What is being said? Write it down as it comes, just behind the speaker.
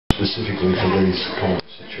specifically for these kind of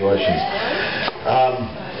situations.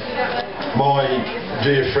 My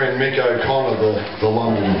dear friend Mick O'Connor, the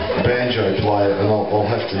London banjo player, and I'll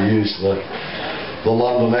have to use the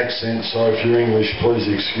London accent, so if you're English please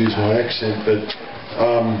excuse my accent, but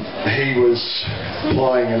he was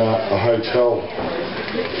playing in a hotel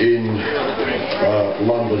in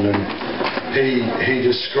London, and he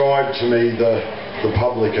described to me the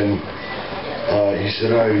public, and he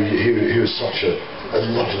said, oh, he was such a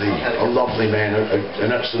lovely man,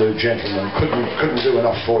 an absolute gentleman, couldn't do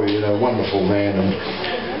enough for you, a wonderful man. And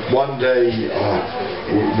one day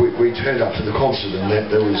we turned up to the concert, and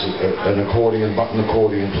there was an button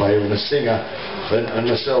accordion player and a singer and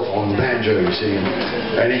myself on the banjo, you see,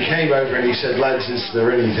 and he came over and he said, lads, is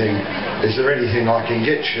there anything I can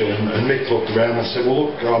get you? And Mick looked around and said,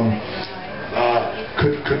 well, look,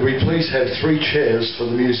 could we please have 3 chairs for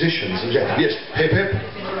the musicians? And yes, hip hip.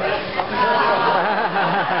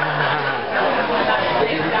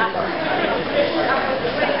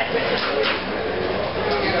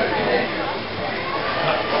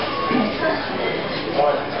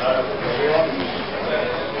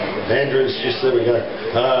 Andrew's just, there we go.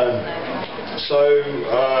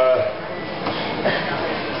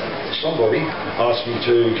 Somebody asked me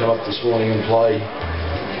to come up this morning and play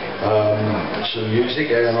some music,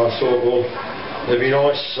 and I thought, well, it'd be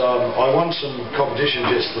nice. I won some competitions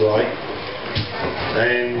yesterday,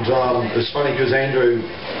 and it's funny because Andrew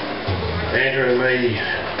and me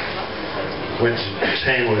went to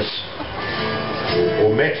Tamworth,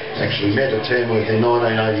 or met at Tamworth in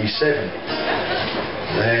 1987.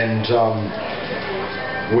 And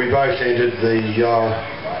we both entered the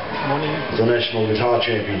National Guitar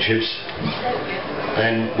Championships,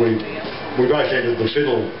 and we both entered the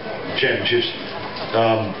Fiddle Championships.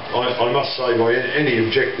 I must say, by any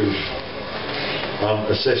objective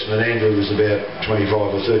assessment, Andrew was about 25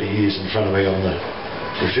 or 30 years in front of me on the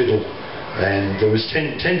fiddle, and there was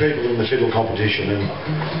 10 people in the fiddle competition, and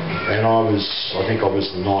I think I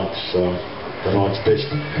was the ninth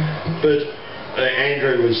best. But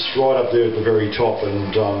Andrew was right up there at the very top,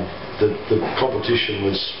 and the competition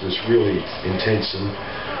was really intense. And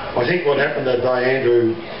I think what happened that day,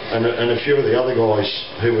 Andrew and a few of the other guys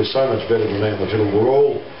who were so much better than me on the fiddle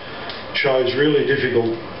all chose really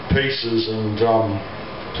difficult pieces and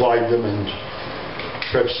played them, and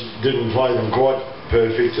perhaps didn't play them quite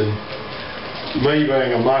perfect. And me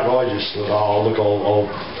being a mug, I just thought, oh look, I'll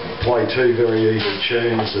play 2 very easy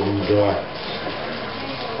tunes, and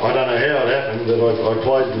I don't know how it happened, but I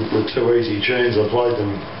played the 2 easy tunes. I played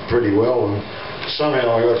them pretty well, and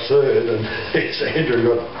somehow I got 3rd, and Andrew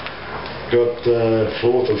got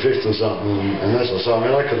 4th or 5th or something. And as I say,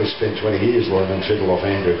 I could have spent 20 years learning fiddle off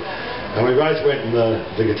Andrew. And we both went in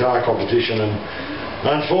the guitar competition, and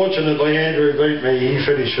unfortunately Andrew beat me. He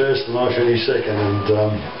finished 1st and I finished 2nd,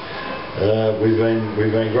 and we've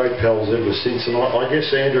been great pals ever since. And I guess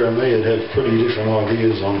Andrew and me had pretty different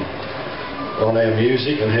ideas on our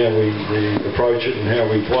music and how we approach it and how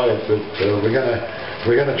we play it, but we're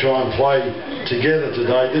going to try and play together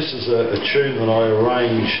today. This is a tune that I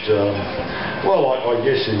arranged. I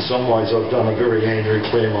guess in some ways I've done a very Andrew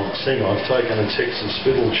Claremont thing. I've taken a Texas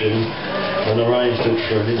fiddle tune and arranged it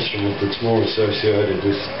for an instrument that's more associated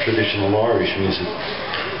with traditional Irish music.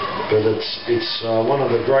 But it's one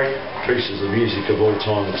of the great pieces of music of all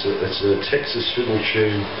time. It's a Texas fiddle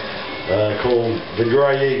tune called The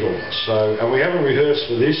Grey Eagle. And we haven't rehearsed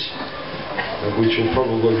for this, which will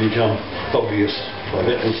probably become obvious by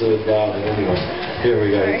the 3rd bar, but anyway, here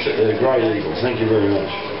we go. It's The Grey Eagle. Thank you very much.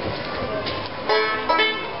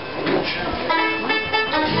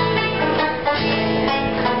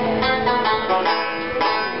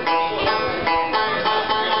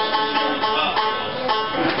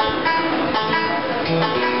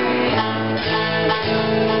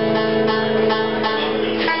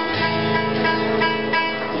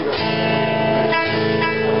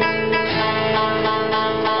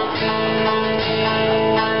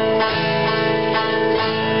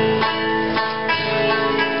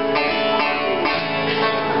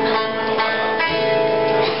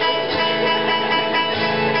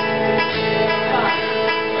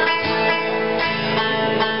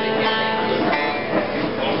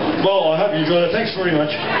 Thanks very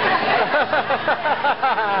much.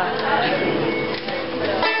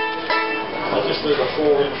 I'll just do the 4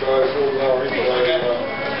 bar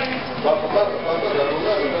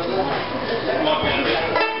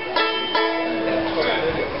intro.